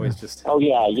 You can always just... Oh,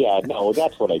 yeah. No,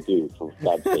 that's what I do, for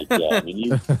God's sake. Yeah, I mean,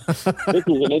 this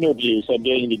is an interview, so I'm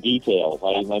getting into details.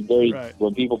 I'm very... Right.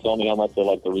 When people tell me how much they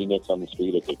like the remix on the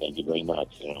street, I say thank you very much,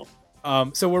 you know.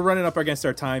 So we're running up against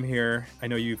our time here. I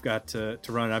know you've got to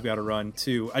run. I've got to run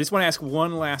too. I just want to ask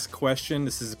one last question.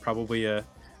 This is probably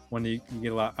one that you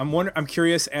get a lot. I'm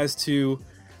curious as to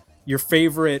your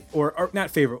favorite or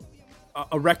not favorite,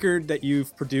 a record that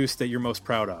you've produced that you're most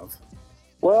proud of.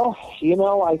 Well,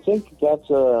 I think that's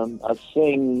a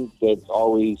thing that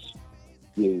always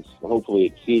is hopefully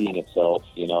exceeding itself.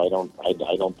 I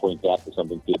don't point back to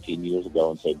something 15 years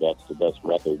ago and say that's the best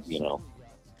record.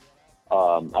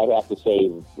 I'd have to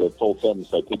say the Full Sentence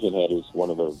by Pigeonhead is one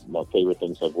of my favorite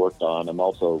things I've worked on. I'm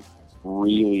also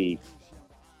really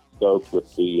stoked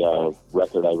with the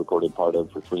record I recorded part of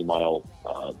for 3 Mile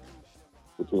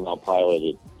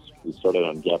Pilot. We started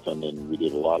on Geffen, and we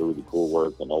did a lot of really cool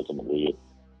work, and ultimately it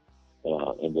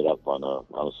ended up on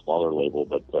a smaller label.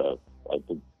 But I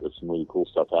think there's some really cool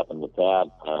stuff happened with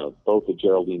that. Both the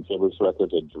Geraldine Tibbers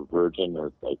records and Virgin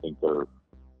I think they're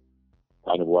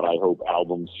kind of what I hope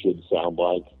albums should sound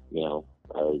like.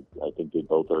 I think they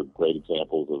both are great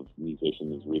examples of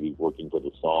musicians really working for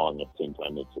the song. At the same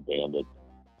time, it's a band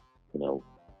that,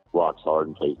 rocks hard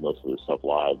and plays most of their stuff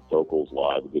live, vocals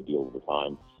live a good deal of the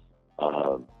time.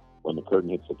 When the curtain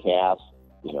hits the cast,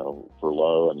 for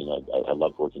Low, I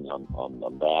love working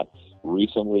on that.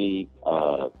 Recently,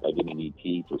 I did an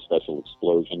EP for Special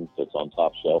Explosion that's on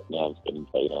Top Shelf now. It's getting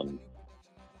played on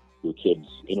your kids'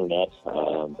 internet.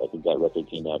 I think that record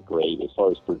came out great. As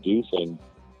far as producing,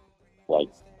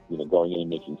 going in and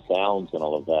making sounds and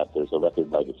all of that, there's a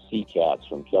record by the Sea Cats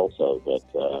from Kelso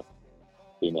that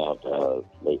came out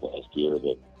late last year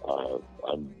that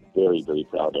I'm very, very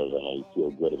proud of, and I feel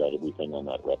good about everything on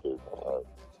that record.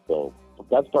 So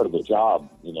that's part of the job,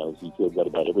 is you feel good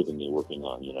about everything you're working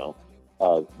on,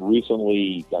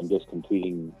 Recently, I just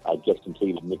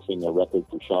completed mixing a record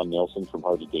for Sean Nelson from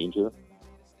Heart of Danger,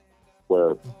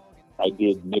 where I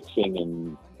did mixing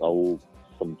and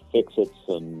some fix-its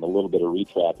and a little bit of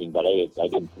retracking, but I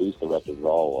didn't produce the record at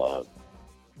all.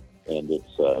 And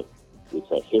it's a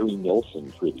Harry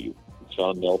Nilsson tribute.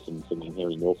 Sean Nelson singing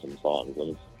Harry Nilsson songs, and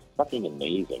it's fucking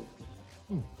amazing.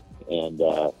 And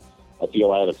I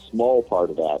feel I had a small part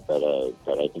of that, but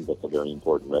I think that's a very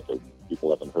important record. People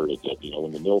haven't heard it yet.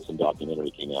 When the Nilsson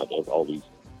documentary came out, all these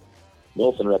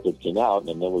Nilsson records came out,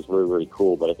 and that was very, very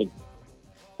cool. But I think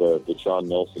the Sean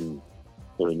Nelson,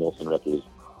 Harry Nilsson record is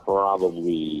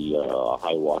probably a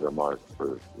high water mark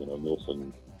for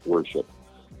Nilsson worship.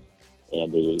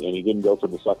 And he didn't go for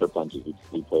the sucker punches.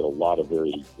 He played a lot of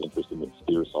very interesting,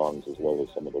 obscure songs as well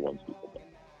as some of the ones people did.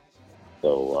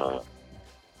 So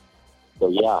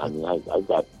yeah, I mean, I've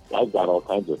got all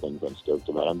kinds of things I'm stoked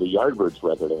about. And the Yardbirds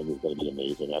record, I think, is going to be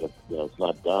amazing. It's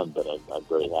not done, but I'm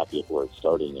very happy with where it's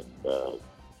starting, and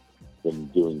been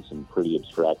doing some pretty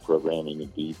abstract programming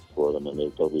and beats for them, and they're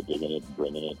totally digging it and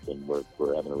bringing it, and we're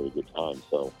having a really good time.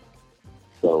 So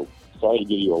sorry to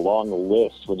give you a long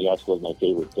list when you asked what my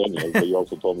favorite thing is, but you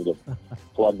also told me to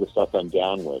plug the stuff I'm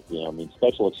down with. I mean,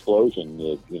 Special Explosion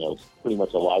is, it's pretty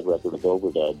much a live record with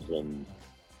overdubs, and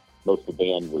most of the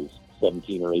band was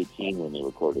 17 or 18 when they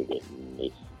recorded it, and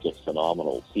it's just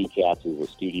phenomenal. Sea Cats is a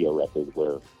studio record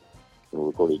where we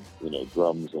recorded,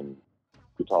 drums and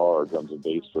guitar, drums and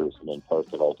bass first, and then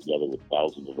parsed it all together with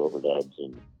thousands of overdubs,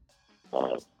 and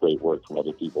great work from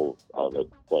other people that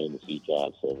play in the Sea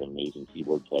Cats, have an amazing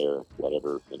keyboard player,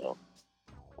 whatever,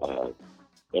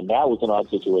 and that was an odd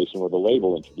situation where the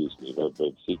label introduced me.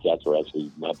 The Sea Cats were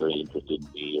actually not very interested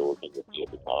in me or working with me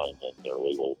at the time, and their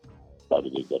label thought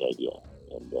it was a good idea,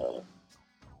 and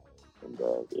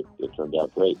it turned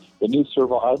out great. The new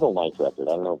Survival Knife record,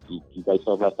 I don't know if you guys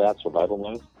know about that, Survival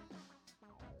Knife?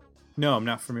 No, I'm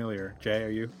not familiar. Jay, are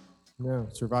you? No,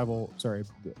 Survival what?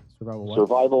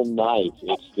 Survival Knife.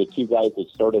 It's the two guys that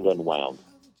started Unwound.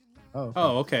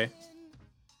 Oh, okay.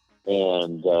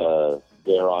 And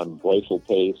they're on Glacial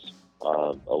Pace,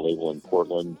 a label in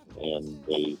Portland, and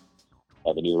they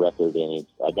have a new record, and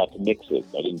I got to mix it.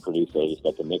 I didn't produce it, I just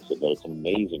got to mix it, but it's an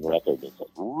amazing record. It's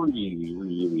really,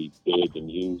 really big and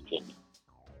huge, and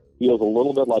feels a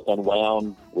little bit like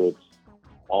Unwound, with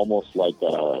almost like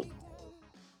a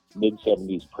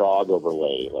mid-70s prog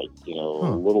overlay, like, a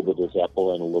little bit of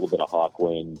Zeppelin, a little bit of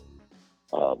Hawkwind,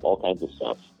 all kinds of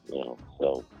stuff,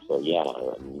 so yeah,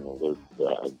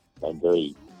 I'm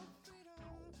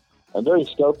very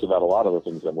stoked about a lot of the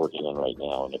things I'm working on right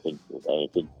now, and I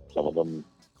think some of them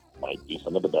might be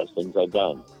some of the best things I've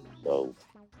done, so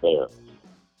there.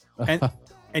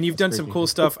 And you've done some cool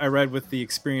stuff, I read, with the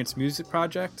Experience Music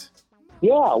Project.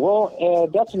 Yeah, well,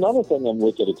 that's another thing I'm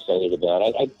wicked excited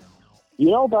about. You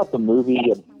know about the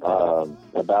movie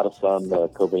About a Son, the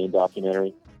Cobain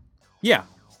documentary? Yeah.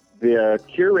 The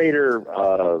curator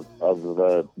of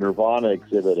the Nirvana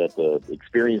exhibit at the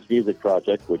Experience Music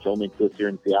Project, which only exists here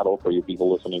in Seattle for you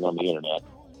people listening on the internet,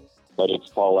 but it's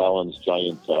Paul Allen's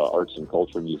giant arts and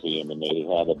culture museum, and they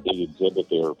had a big exhibit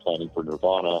they were planning for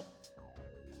Nirvana,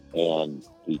 and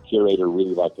the curator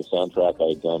really liked the soundtrack I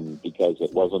had done because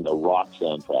it wasn't a rock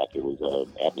soundtrack, it was an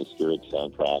atmospheric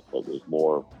soundtrack that was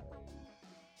more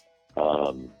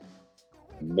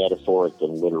metaphoric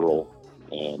than literal,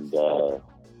 and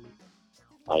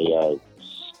I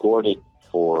scored it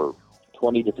for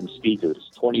 20 different speakers,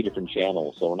 20 different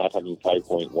channels, so we're not talking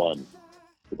 5.1,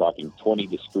 we're talking 20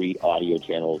 discrete audio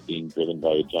channels being driven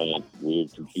by a giant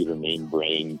weird computer main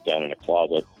brain down in a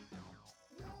closet,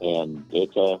 and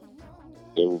it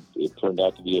turned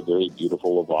out to be a very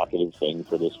beautiful, evocative thing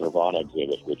for this Nirvana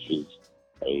exhibit, which is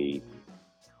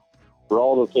for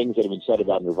all the things that have been said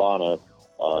about Nirvana,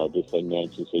 this thing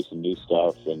managed to say some new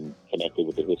stuff and connected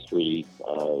with the history.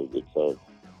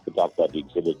 We talked about the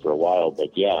exhibit for a while,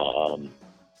 but yeah,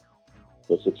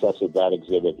 the success of that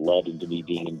exhibit led into me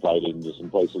being invited into some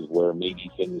places where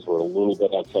maybe things were a little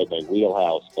bit outside my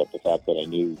wheelhouse, but the fact that I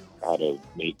knew how to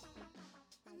make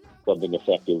something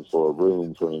effective for a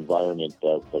room, for an environment,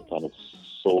 that kind of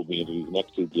sold me into these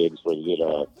next two gigs where they did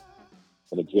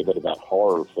an exhibit about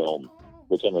horror film,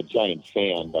 which I'm a giant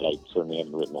fan, but I certainly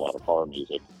haven't written a lot of horror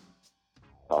music.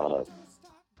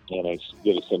 And I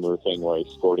did a similar thing where I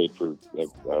scored it for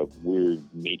a weird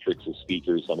matrix of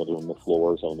speakers. Some of them on the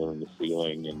floor, some of them on the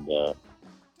ceiling, and the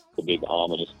big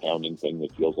ominous pounding thing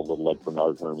that feels a little like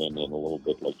Bernard Herrmann and a little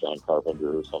bit like John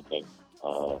Carpenter or something.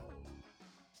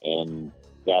 And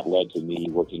that led to me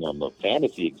working on the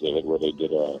fantasy exhibit where they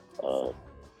did a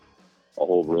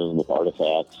whole room with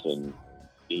artifacts and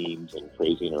themes and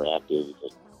crazy interactives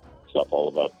and stuff all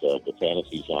about the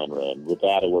fantasy genre. And with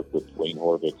that, I worked with Wayne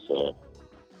Horvitz,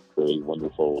 very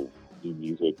wonderful new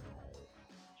music,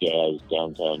 jazz,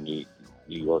 downtown New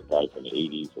York guy from the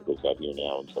 80s that lives out here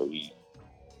now. And so he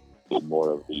did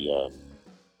more of the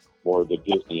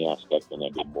Disney aspect, and I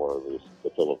did more of the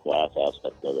Philip Glass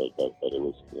aspect of it. But it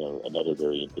was another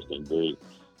very interesting,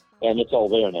 and it's all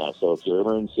there now. So if you're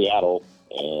ever in Seattle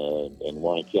and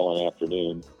want to kill an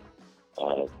afternoon,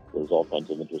 there's all kinds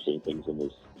of interesting things in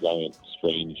this giant,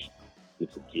 strange,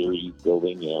 it's a Geary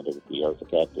building, the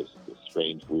architect, this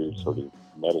strange, weird sort of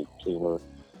metal tumor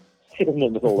in the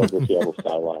middle of the Seattle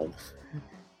skyline.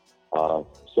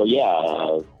 So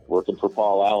yeah, working for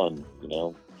Paul Allen,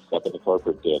 stuck in the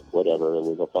corporate dick, whatever. It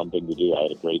was a fun thing to do. I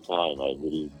had a great time. I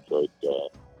really enjoyed.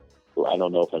 I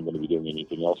don't know if I'm going to be doing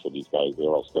anything else with these guys. They're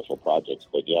all special projects,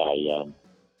 but yeah,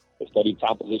 I studied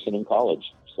composition in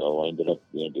college, so I ended up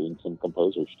doing some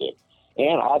composer shtick.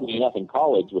 And oddly enough, in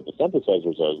college, with the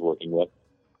synthesizers I was working with,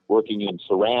 working in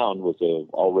surround was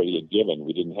already a given.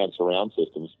 We didn't have surround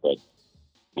systems, but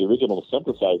the original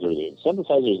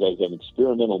synthesizers as an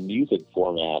experimental music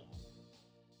format,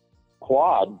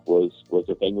 quad was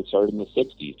a thing that started in the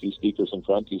 60s. 2 speakers in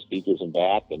front, 2 speakers in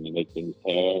back, and you make things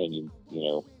pan, and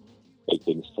you make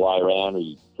things fly around, or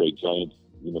you create giant,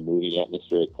 moving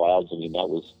atmospheric clouds. I mean, that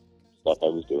was stuff I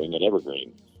was doing at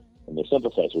Evergreen in the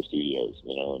synthesizer studios,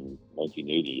 in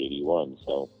 1980, 81.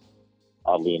 So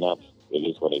oddly enough, it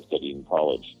is what I studied in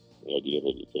college. The idea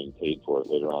that you're getting paid for it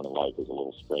later on in life is a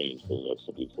little strange, because that's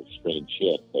some such strange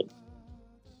shit. But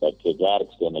to that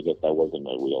extent, I guess that wasn't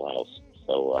my wheelhouse.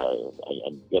 So I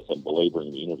guess I'm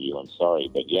belaboring the interview. I'm sorry,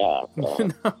 but yeah.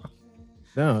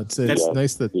 No, it's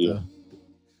nice that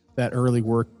that early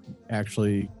work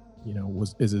actually,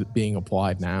 is it being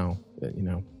applied now? That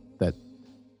that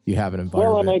you have an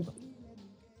environment.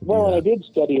 And I did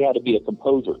study how to be a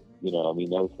composer.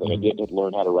 I did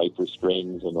learn how to write for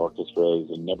strings and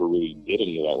orchestras, and never really did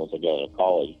any of that once I got out of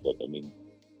college. But I mean,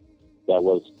 that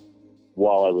was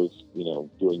while I was,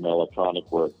 doing my electronic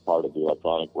work. Part of the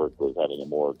electronic work was having a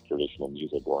more traditional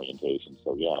music orientation.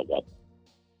 So yeah, I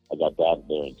got that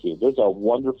there too. There's a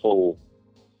wonderful.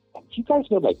 Do you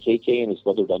guys know about KK and his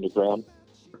Weathered Underground?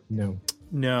 No.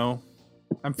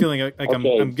 I'm feeling like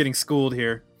okay. I'm getting schooled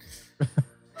here.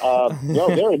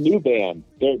 No, they're a new band.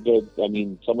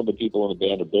 Some of the people in the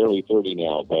band are barely 30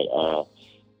 now, but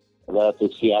that's the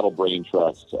Seattle Brain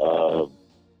Trust. The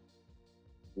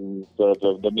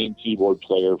main keyboard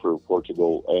player for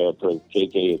Portugal, for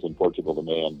KK is in Portugal, the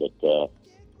man. But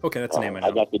okay, that's the name I know.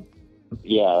 I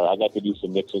got to do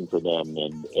some mixing for them,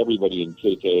 and everybody in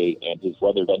KK and his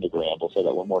Weathered Underground. I'll say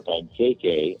that one more time: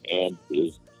 KK and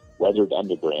his Weathered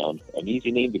Underground. An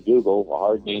easy name to Google, a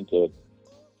hard name to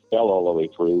spell all the way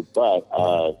through. But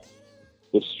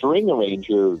the string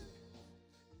arranger,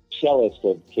 cellist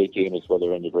of KK and his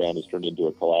Weathered Underground has turned into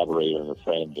a collaborator and a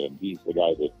friend, and he's the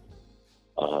guy that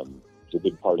is a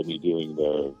big part of me doing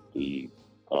the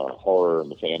horror and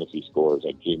the fantasy scores.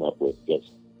 I came up with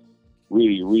just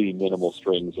really, really minimal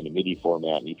strings in a MIDI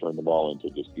format, and he turned them all into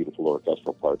just beautiful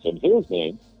orchestral parts. And his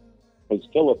name is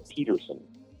Philip Peterson,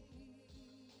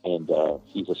 and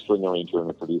he's a string arranger and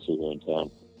a producer here in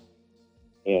town.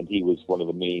 And he was one of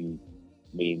the main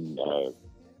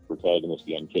protagonists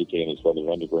on KK and his Weathered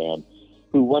Underground,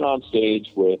 who went on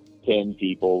stage with 10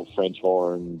 people, French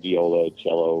horn, viola,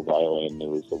 cello, violin. It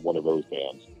was one of those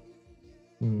bands.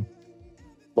 Mm.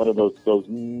 One of those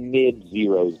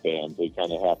mid-zeros bands. They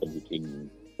kind of happened between,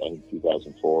 I think,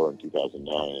 2004 and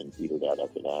 2009, and petered out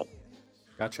after that.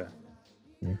 Gotcha.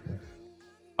 Mm-hmm.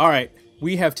 All right.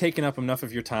 We have taken up enough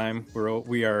of your time.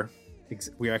 We are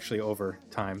actually over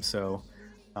time. So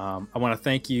I want to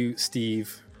thank you,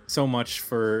 Steve, so much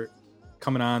for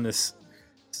coming on this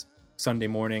Sunday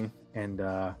morning and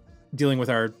dealing with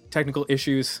our technical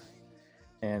issues,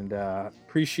 and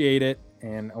appreciate it.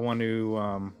 And I want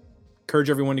to encourage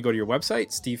everyone to go to your website,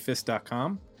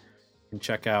 stevefisk.com, and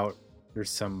check out, there's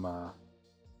some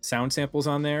sound samples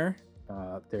on there.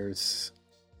 There's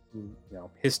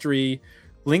history,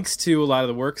 links to a lot of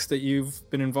the works that you've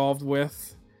been involved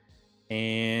with.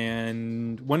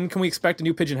 And when can we expect a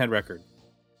new Pigeonhead record?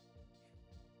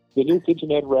 The new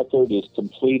Pigeonhead record is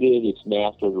completed. It's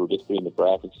mastered. We're just putting the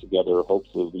graphics together.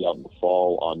 Hopefully it'll be out in the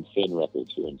fall on Finn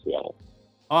Records here in Seattle.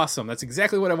 Awesome. That's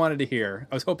exactly what I wanted to hear.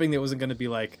 I was hoping it wasn't going to be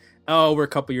like, oh, we're a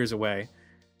couple years away.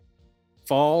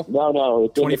 Fall? No.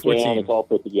 It's 2014. It's all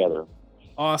put together.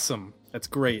 Awesome. That's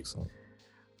great.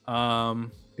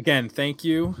 Again, thank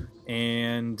you.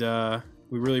 And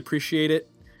we really appreciate it.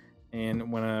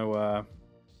 And want to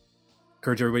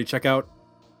encourage everybody to check out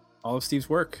all of Steve's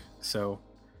work. So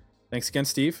thanks again,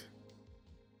 Steve.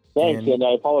 Thanks, and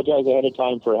I apologize ahead of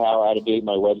time for how out of date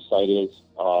my website is.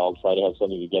 I'll try to have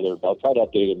something together. I'll try to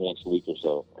update it in the next week or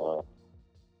so.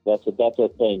 That's a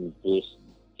thing. Just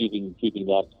keeping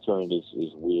that turned is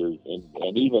weird,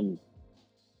 and even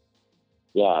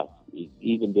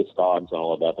Discogs and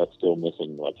all of that. That's still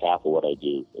missing like half of what I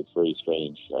do. It's very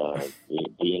strange. The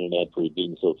internet, for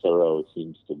being so thorough,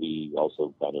 seems to be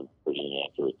also kind of pretty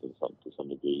inaccurate to some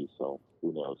degree. So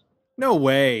who knows? No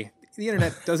way. The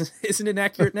internet isn't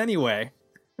inaccurate in any way.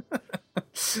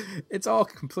 It's all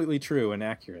completely true and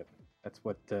accurate. That's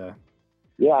what.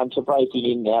 Yeah, I'm surprised you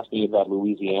didn't ask me about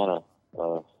Louisiana.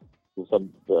 I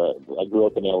grew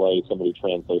up in L.A. Somebody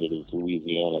translated it as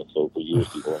Louisiana, so for years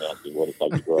people were asking what it's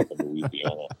like to grow up in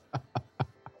Louisiana,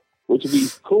 which would be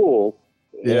cool.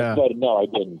 Yeah. But no, I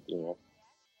didn't.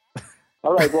 All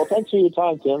right. Well, thanks for your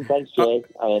time, Tim. Thanks, Jay.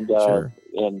 And Sure.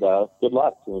 and good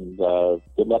luck. And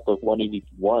good luck with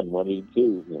 181,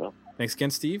 182, you know. Thanks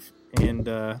again, Steve. And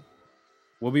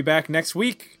we'll be back next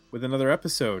week with another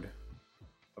episode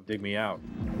of Dig Me Out.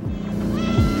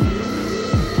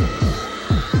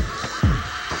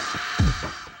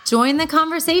 Join the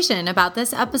conversation about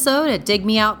this episode at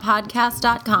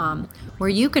digmeoutpodcast.com, where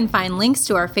you can find links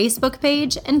to our Facebook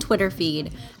page and Twitter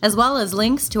feed, as well as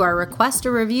links to our request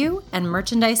a review and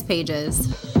merchandise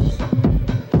pages.